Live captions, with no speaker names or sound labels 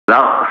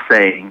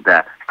saying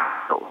that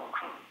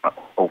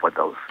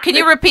overdose. Can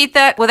you repeat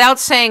that without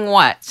saying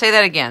what? Say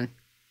that again.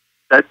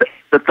 That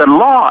the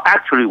law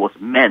actually was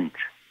meant,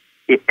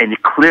 and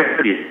it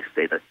clearly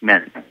stated,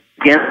 meant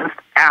against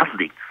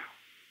athletes.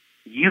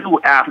 You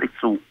athletes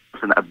who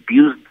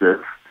abuse this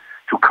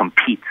to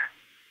compete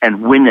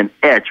and win an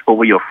edge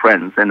over your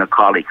friends and their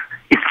colleagues,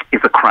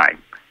 it's a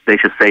crime. They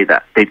should say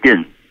that. They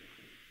didn't.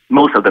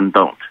 Most of them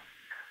don't.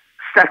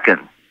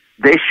 Second,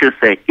 they should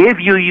say, if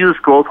you use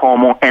growth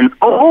hormone and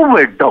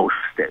overdosed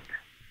it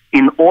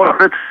in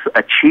order to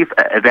achieve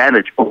an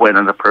advantage over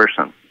another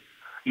person,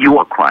 you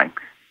are a crime.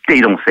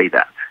 They don't say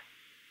that.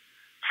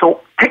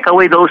 So take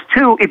away those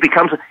two, it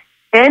becomes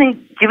any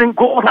given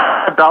growth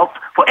adult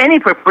for any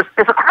purpose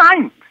is a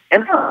crime.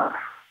 And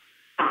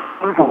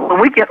when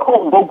we get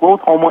low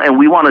growth hormone and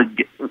we want to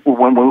get,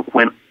 when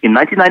in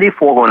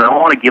 1994 when I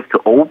want to give to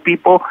old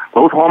people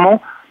growth hormone,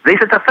 they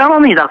said it's a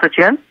felony, Dr.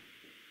 Chein.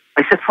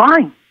 I said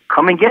fine,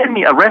 come and get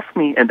me, arrest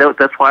me, and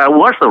that's why I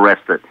was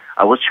arrested.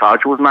 I was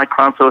charged with 9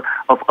 counts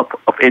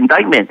of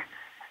indictment,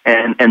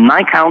 and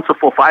 9 counts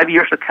for 5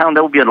 years a count.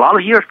 That would be a lot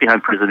of years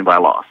behind prison if I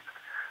lost.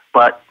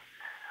 But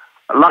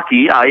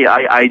lucky,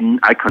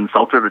 I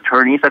consulted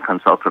attorneys, I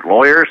consulted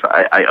lawyers.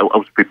 I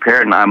was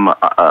prepared, and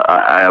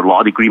I have a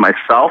law degree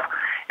myself,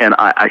 and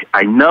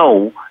I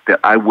know that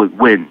I would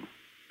win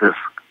this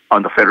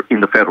in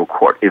the federal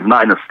court. If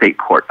not in the state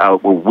court, I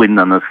will win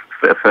on the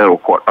federal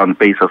court on the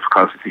basis of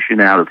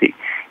constitutionality.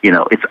 You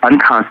know, it's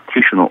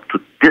unconstitutional to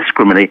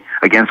discriminate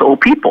against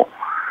old people.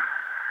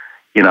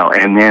 You know,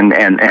 and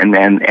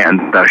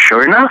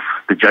sure enough,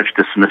 the judge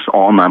dismissed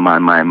all my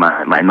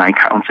 9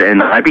 counts,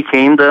 and I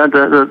became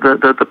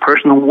the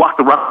person who walked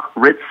the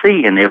Red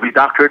Sea. And every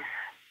doctor,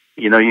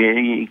 you know,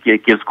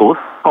 gives growth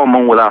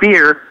hormone without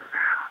fear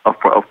of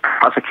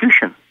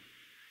prosecution.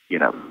 You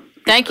know.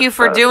 Thank you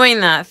for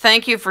doing that.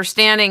 Thank you for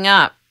standing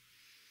up.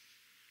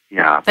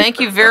 Yeah. Thank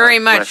you very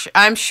much.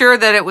 I'm sure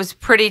that it was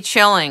pretty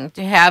chilling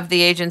to have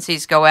the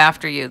agencies go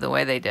after you the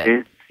way they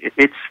did.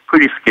 It's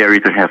pretty scary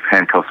to have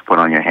handcuffs put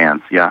on your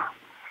hands, yeah.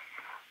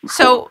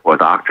 So, for a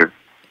doctor.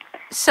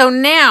 So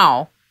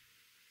now,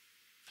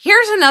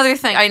 here's another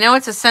thing. I know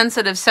it's a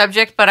sensitive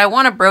subject, but I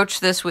want to broach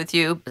this with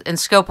you in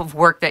scope of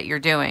work that you're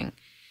doing.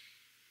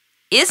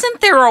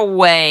 Isn't there a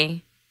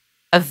way,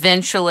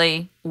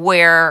 eventually,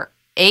 where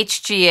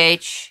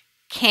HGH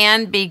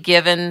can be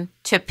given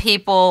to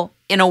people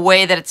in a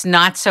way that it's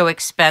not so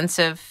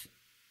expensive?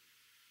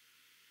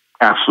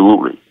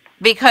 Absolutely.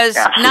 Because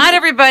not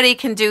everybody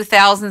can do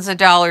thousands of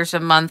dollars a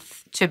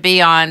month to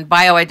be on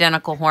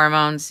bioidentical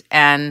hormones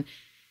and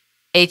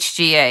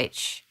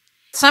HGH.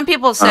 Some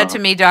people have said to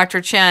me,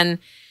 Dr. Chein,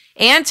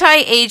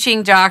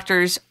 anti-aging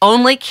doctors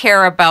only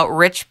care about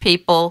rich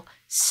people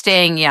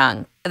staying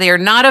young. They are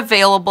not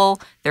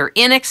available, they're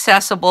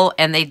inaccessible,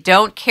 and they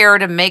don't care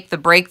to make the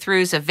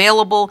breakthroughs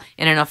available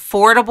in an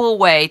affordable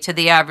way to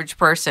the average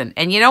person.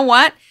 And you know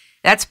what?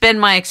 That's been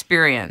my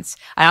experience.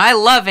 And I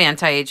love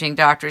anti-aging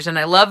doctors, and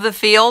I love the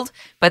field,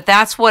 but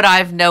that's what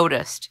I've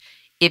noticed.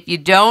 If you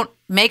don't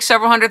make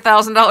several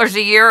 $100,000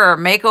 a year or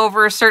make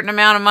over a certain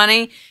amount of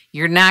money,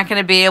 you're not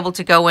going to be able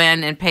to go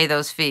in and pay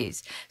those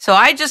fees. So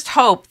I just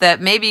hope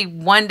that maybe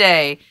one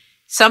day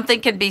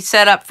something can be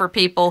set up for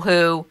people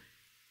who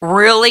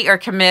really are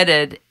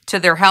committed to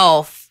their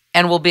health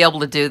and will be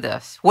able to do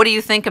this. What do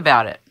you think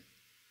about it?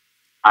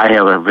 I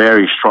have a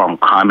very strong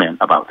comment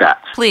about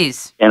that.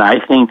 Please. And I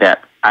think that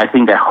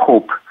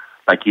hope,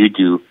 like you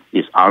do,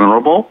 is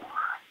honorable,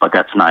 but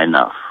that's not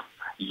enough.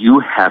 You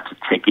have to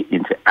take it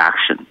into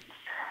action.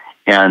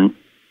 And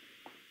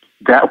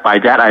by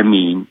that I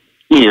mean,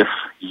 if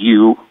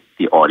you,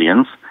 the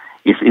audience,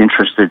 is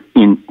interested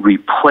in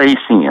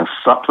replacing and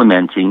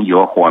supplementing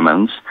your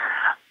hormones,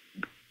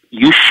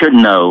 you should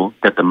know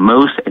that the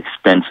most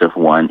expensive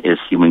one is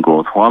human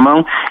growth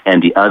hormone,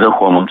 and the other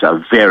hormones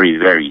are very,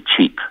 very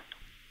cheap.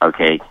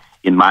 Okay?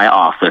 In my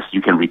office,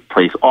 you can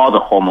replace all the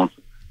hormones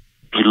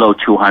below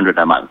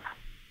 $200 a month.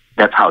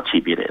 That's how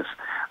cheap it is.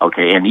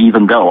 Okay? And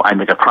even though I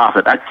make a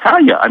profit, I tell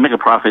you, I make a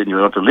profit in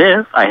order to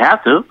live. I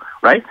have to,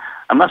 right?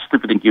 I'm not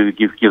stupid and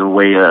give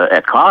away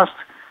at cost.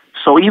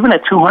 So even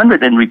at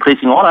 $200 and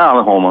replacing all the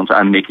other hormones,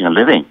 I'm making a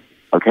living.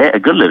 Okay? A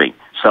good living.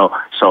 So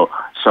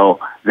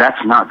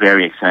that's not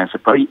very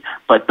expensive.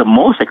 But the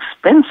most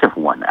expensive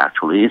one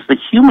actually is the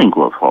human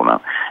growth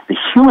hormone. The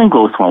human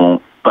growth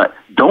hormone, but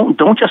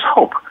don't just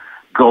hope.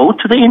 Go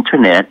to the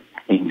internet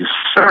and you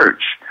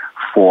search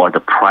for the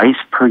price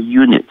per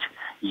unit.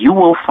 You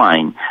will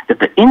find that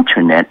the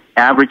internet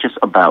averages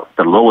about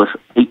the lowest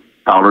 $8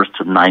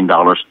 to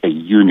 $9 a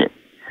unit.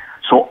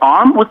 So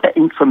armed with that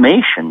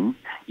information,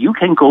 you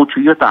can go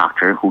to your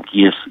doctor who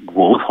gives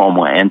growth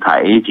hormone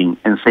anti-aging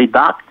and say,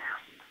 Doc,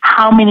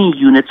 how many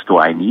units do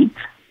I need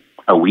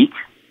a week?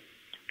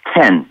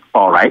 10.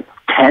 All right.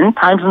 10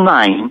 times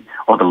 9,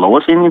 or the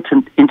lowest in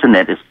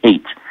internet is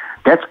 8.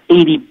 That's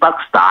 $80,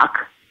 Doc.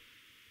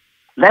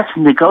 Let's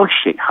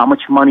negotiate how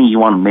much money you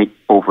want to make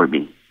over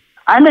me.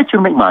 I let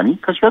you make money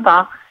because you're a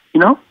doc, you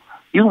know.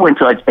 You went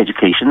to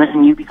education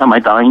and you become a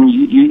doctor and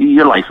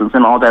you're licensed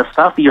and all that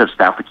stuff. You have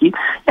staff to keep.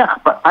 Yeah,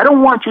 but I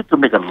don't want you to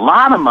make a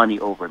lot of money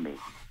over me.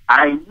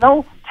 I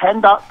know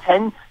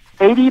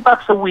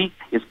 $80 a week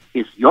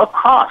is your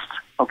cost,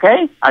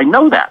 okay? I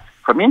know that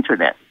from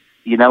internet.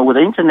 You know, with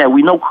the internet,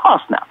 we know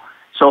cost now.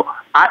 So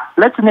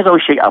let's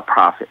negotiate our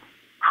profit.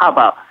 How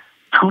about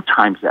 2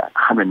 times that,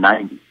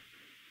 190,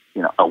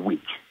 a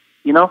week?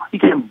 You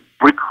can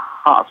break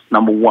costs,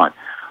 number one.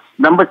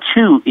 Number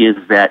two is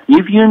that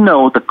if you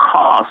know the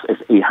cost is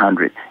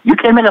 800, you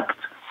can make up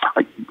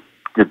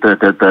the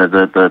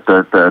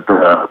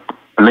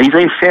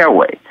laissez-faire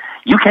way.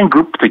 You can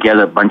group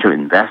together a bunch of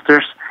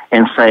investors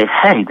and say,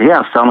 hey, they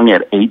are selling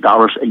at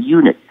 $8 a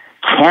unit.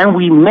 Can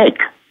we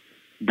make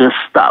this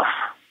stuff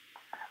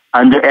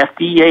under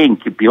FDA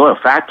and build a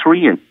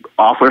factory and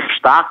offer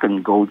stock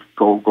and go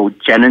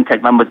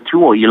Genentech number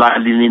 2 or Eli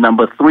Lilly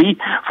number 3,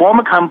 form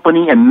a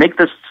company and make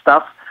this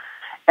stuff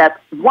at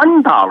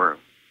 $1.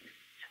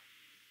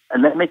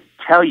 And let me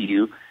tell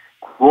you,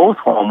 growth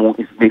hormone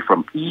is made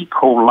from E.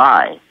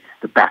 coli,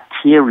 the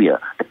bacteria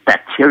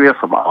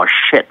from our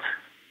shit.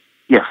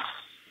 Yes.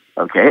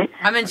 Okay?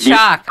 I'm in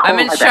shock. I'm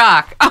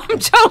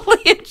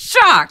totally in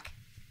shock.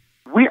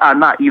 We are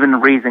not even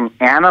raising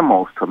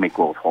animals to make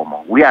growth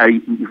hormone. We are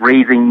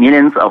raising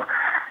millions of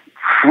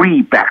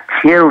free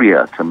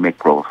bacteria to make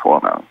growth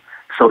hormone.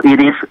 So it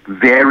is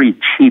very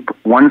cheap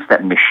once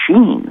that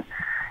machine,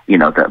 the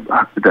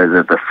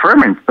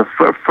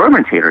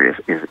fermentator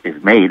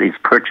is made, is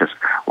purchased,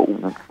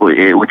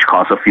 which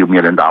costs a few $1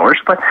 million.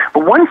 But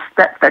once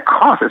that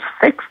cost is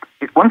fixed,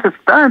 once it's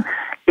done,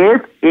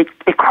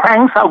 it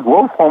cranks out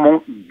growth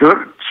hormone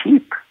dirt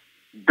cheap.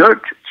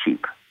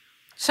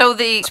 So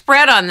the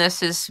spread on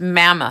this is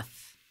mammoth.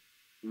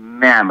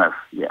 Mammoth,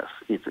 yes.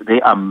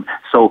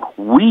 So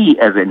we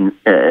as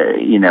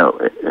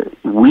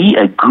we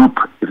a group.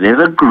 If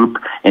there's a group,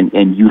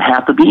 and you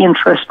have to be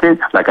interested.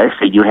 Like I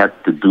said, you have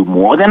to do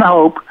more than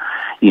hope.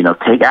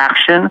 Take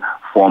action.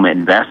 Form an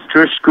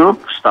investors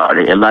group. Start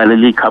a Eli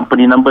Lilly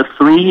company number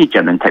 3,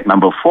 Genentech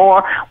number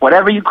 4,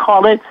 whatever you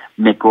call it.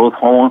 Make growth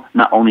hormone.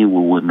 Not only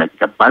will we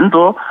make a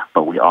bundle,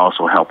 but we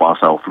also help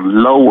ourselves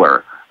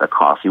lower the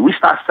cost. If we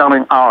start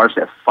selling ours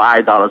at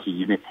 $5 a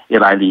unit,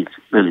 Eli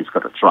Lilly's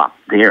going to drop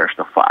theirs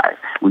to 5.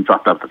 We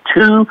dropped up to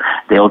 2,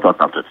 they'll drop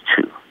up to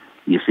 2.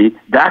 You see,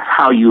 that's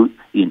how you,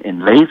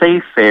 in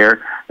laissez-faire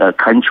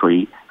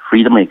country,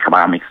 freedom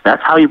economics,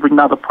 that's how you bring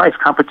down the price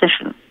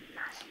competition.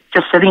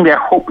 Just sitting there,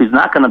 hope is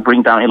not going to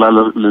bring down Eli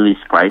Lilly's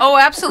price. Oh,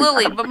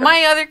 absolutely. But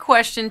my other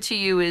question to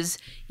you is,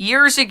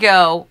 years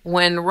ago,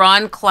 when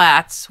Ron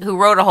Klatz, who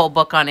wrote a whole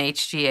book on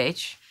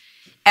HGH,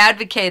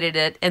 advocated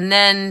it, and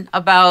then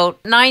about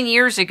 9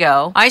 years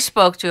ago, I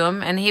spoke to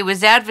him, and he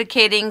was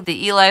advocating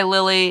the Eli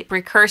Lilly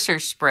precursor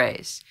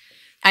sprays.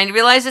 I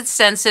realize it's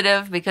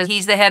sensitive because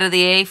he's the head of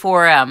the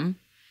A4M,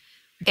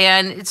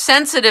 and it's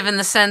sensitive in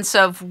the sense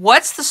of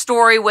what's the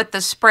story with the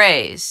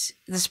sprays?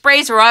 The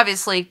sprays are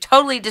obviously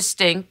totally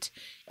distinct,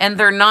 and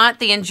they're not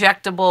the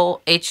injectable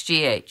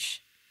HGH.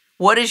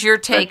 What is your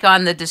take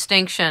on the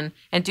distinction,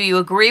 and do you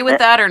agree with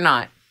that or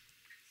not?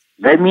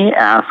 Let me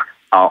ask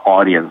our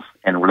audience,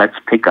 and let's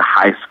pick a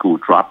high school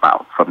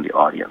dropout from the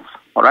audience,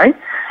 all right?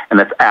 And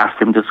let's ask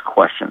him this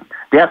question.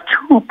 There are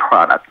 2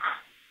 products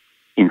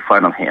in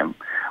front of him.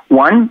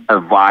 One, a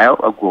vial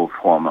of growth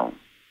hormone.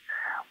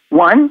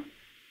 One,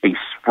 a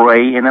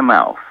spray in the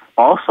mouth,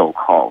 also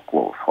called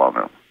growth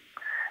hormone.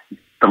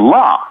 The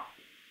law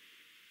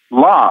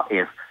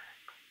is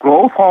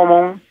growth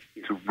hormone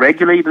is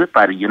regulated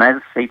by the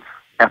United States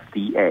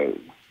FDA.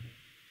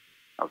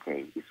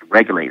 Okay, it's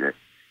regulated.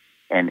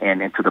 And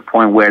to the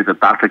point where the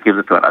doctor gives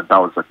it to an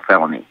adult is a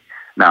felony.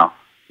 Now,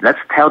 let's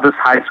tell this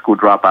high school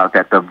dropout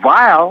that the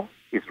vial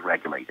is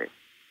regulated,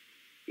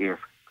 is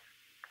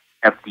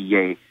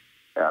FDA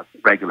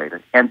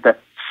regulated, and the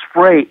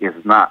spray is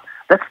not.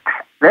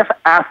 Let's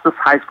ask this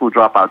high school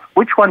dropout,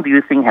 which one do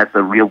you think has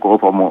the real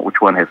growth hormone?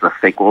 Which one has the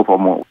fake growth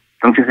hormone?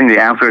 Don't you think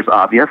the answer is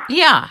obvious?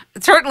 Yeah,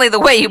 certainly the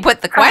way you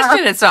put the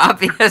question, it's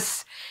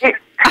obvious.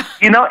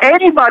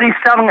 Anybody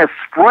selling a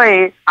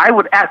spray, I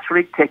would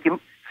actually take him,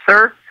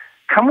 sir,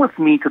 come with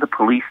me to the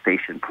police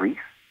station, please.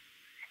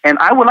 And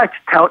I would like to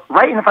tell,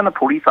 right in front of the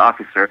police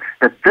officer,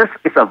 that this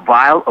is a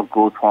vial of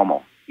growth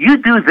hormone. You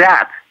do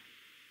that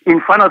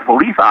in front of the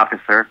police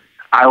officer,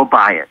 I'll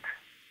buy it.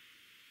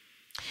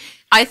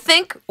 I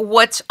think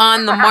what's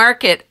on the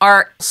market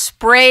are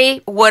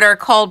what are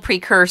called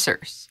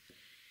precursors.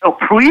 Oh,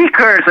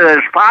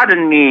 precursors,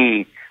 pardon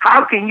me.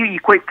 How can you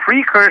equate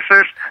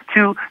precursors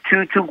to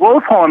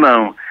growth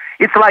hormone?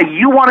 It's like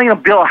you wanting to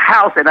build a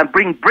house and I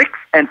bring bricks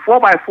and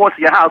 4x4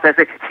 to your house and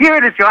say, here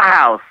it is your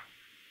house.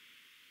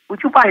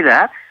 Would you buy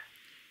that?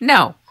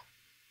 No.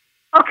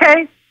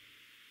 Okay.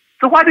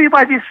 So why do you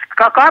buy this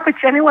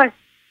garbage anyway?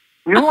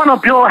 You want to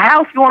build a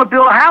house?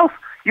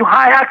 You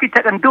hire an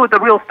architect and do it the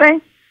real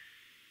thing.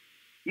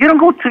 You don't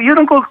go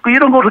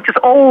to just,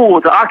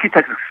 the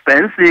architect's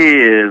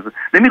expensive.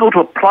 Let me go to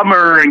a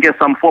plumber and get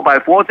some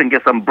 4x4s and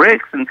get some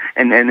bricks and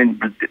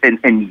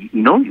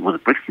with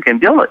the bricks you can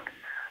build it.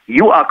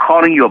 You are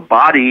calling your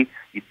body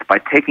by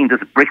taking this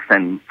bricks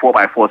and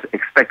 4x4s,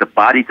 expect the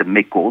body to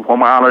make growth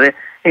hormone out of it.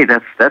 Hey,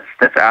 that's